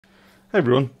Hey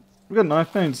everyone, we've got an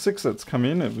iPhone 6 that's come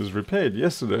in. It was repaired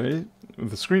yesterday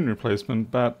with a screen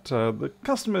replacement, but the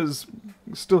customer's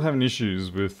still having issues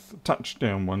with touch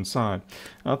down one side.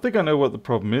 I think I know what the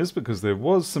problem is because there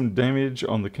was some damage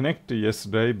on the connector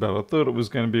yesterday, but I thought it was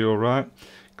going to be alright.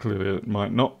 Clearly it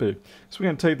might not be. So we're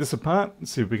going to take this apart and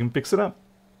see if we can fix it up.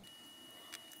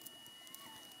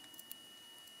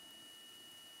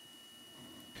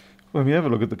 When we have a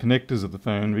look at the connectors of the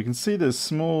phone, we can see there's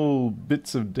small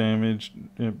bits of damage,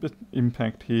 bit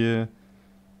impact here,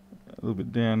 a little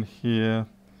bit down here.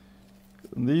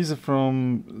 And these are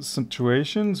from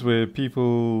situations where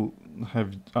people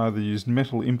have either used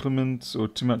metal implements or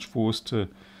too much force to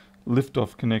lift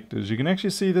off connectors. You can actually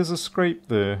see there's a scrape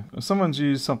there. Someone's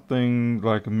used something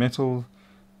like metal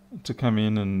to come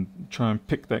in and try and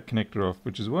pick that connector off,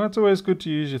 which is why it's always good to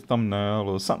use your thumbnail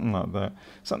or something like that.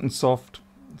 Something soft.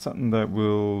 Something that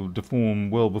will deform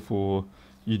well before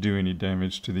you do any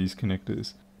damage to these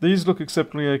connectors. These look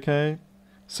acceptably okay,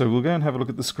 so we'll go and have a look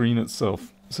at the screen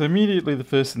itself. So immediately the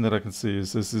first thing that I can see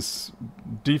is there's this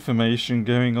deformation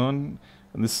going on,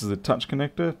 and this is the touch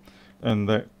connector, and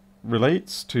that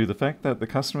relates to the fact that the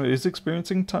customer is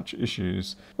experiencing touch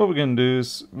issues. What we're going to do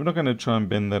is, we're not going to try and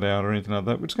bend that out or anything like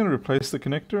that, we're just going to replace the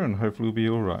connector and hopefully we'll be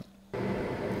alright.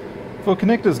 For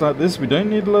connectors like this, we don't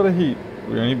need a lot of heat.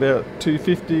 We're only about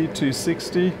 250,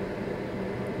 260.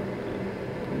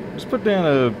 Just put down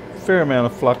a fair amount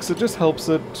of flux. It just helps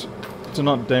it to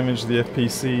not damage the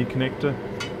FPC connector,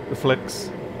 the flex.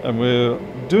 And we're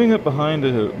doing it behind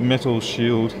a metal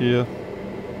shield here,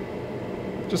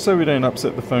 just so we don't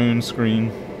upset the phone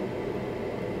screen.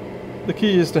 The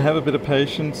key is to have a bit of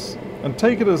patience and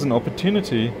take it as an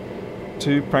opportunity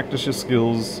to practice your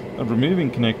skills of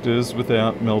removing connectors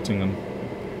without melting them,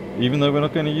 even though we're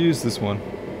not going to use this one.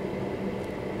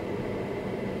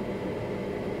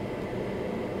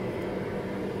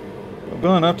 I've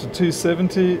gone up to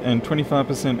 270 and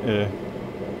 25% air.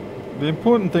 The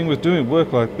important thing with doing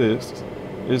work like this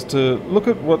is to look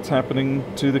at what's happening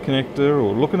to the connector,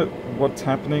 or looking at what's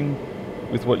happening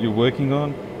with what you're working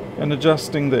on, and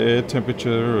adjusting the air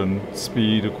temperature and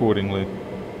speed accordingly.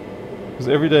 Because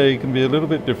every day can be a little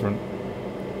bit different.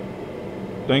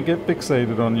 Don't get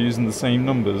fixated on using the same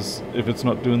numbers if it's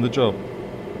not doing the job.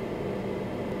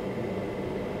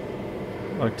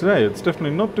 Like today, it's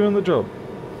definitely not doing the job.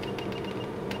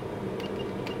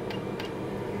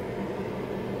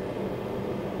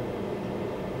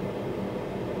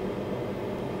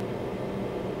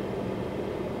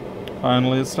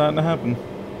 Finally, it's starting to happen.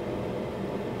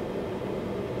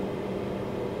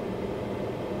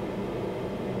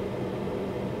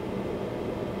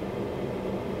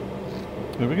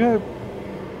 There we go.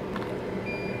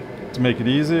 To make it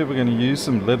easier, we're going to use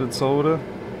some leaded solder,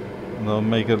 and I'll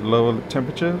make it lower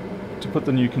temperature to put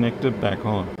the new connector back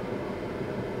on.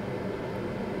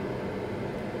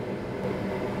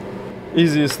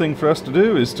 Easiest thing for us to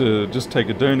do is to just take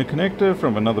a donor connector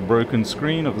from another broken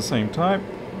screen of the same type.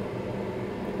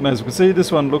 And as we can see,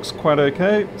 this one looks quite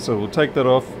okay, so we'll take that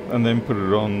off and then put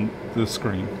it on the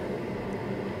screen.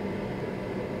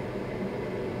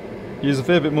 Use a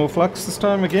fair bit more flux this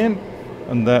time again,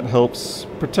 and that helps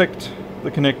protect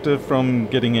the connector from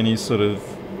getting any sort of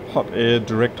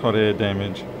direct hot air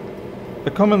damage. A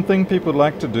common thing people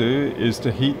like to do is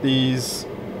to heat these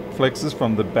flexes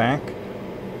from the back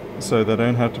so they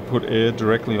don't have to put air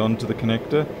directly onto the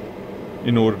connector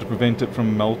in order to prevent it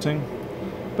from melting.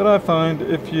 But I find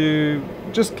if you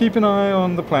just keep an eye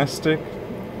on the plastic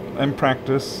and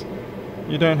practice,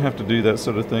 you don't have to do that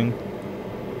sort of thing.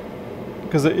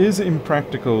 Because it is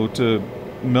impractical to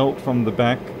melt from the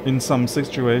back in some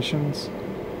situations,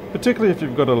 particularly if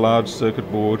you've got a large circuit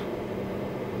board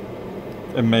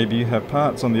and maybe you have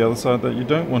parts on the other side that you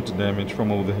don't want to damage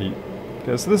from all the heat.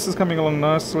 Okay, so this is coming along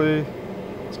nicely.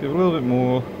 Let's give it a little bit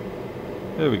more.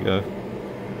 There we go.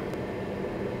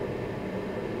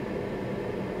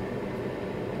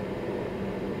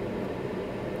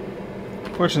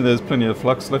 Fortunately, there's plenty of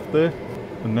flux left there.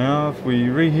 And now if we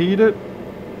reheat it,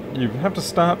 you have to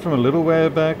start from a little way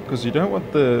back because you don't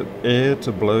want the air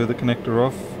to blow the connector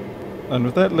off. And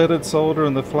with that leaded solder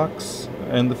and the flux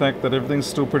and the fact that everything's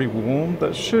still pretty warm,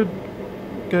 that should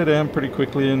go down pretty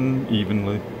quickly and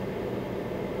evenly.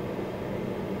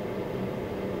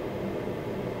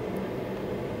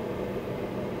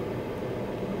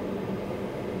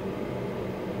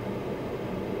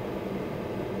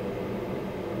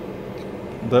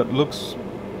 That looks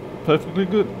perfectly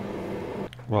good.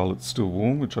 While it's still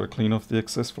warm, we try to clean off the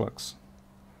excess flux.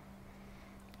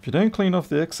 If you don't clean off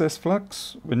the excess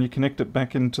flux, when you connect it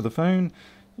back into the phone,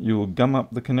 you will gum up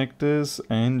the connectors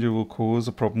and you will cause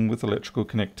a problem with electrical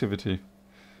connectivity.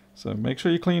 So make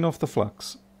sure you clean off the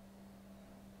flux.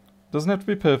 Doesn't have to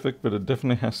be perfect, but it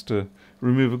definitely has to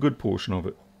remove a good portion of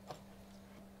it.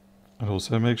 And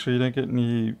also make sure you don't get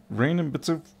any random bits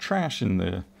of trash in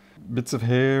there. Bits of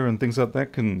hair and things like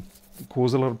that can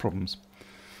cause a lot of problems.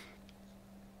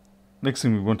 Next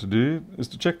thing we want to do is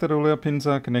to check that all our pins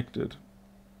are connected.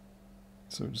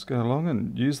 So just go along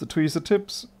and use the tweezer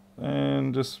tips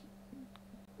and just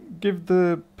give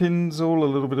the pins all a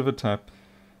little bit of a tap,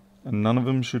 and none of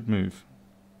them should move.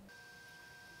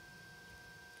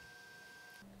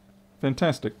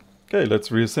 Fantastic. Okay,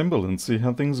 let's reassemble and see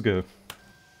how things go.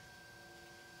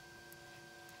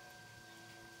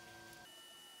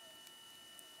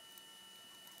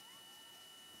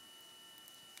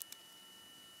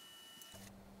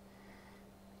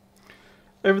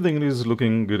 Everything is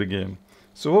looking good again.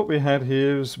 So what we had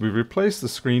here is we replaced the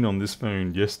screen on this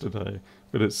phone yesterday,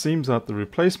 but it seems like the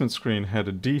replacement screen had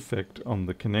a defect on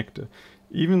the connector.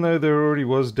 Even though there already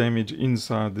was damage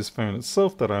inside this phone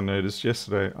itself that I noticed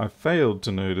yesterday, I failed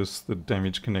to notice the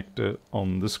damaged connector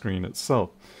on the screen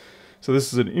itself. So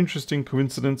this is an interesting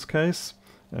coincidence case.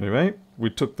 Anyway, we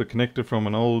took the connector from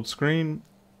an old screen,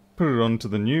 put it onto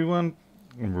the new one,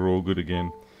 and we're all good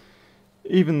again.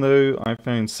 Even though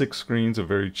iPhone 6 screens are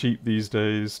very cheap these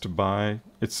days to buy,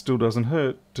 it still doesn't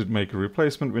hurt to make a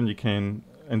replacement when you can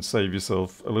and save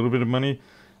yourself a little bit of money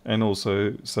and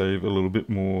also save a little bit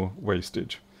more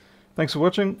wastage. Thanks for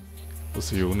watching. We'll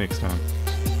see you all next time.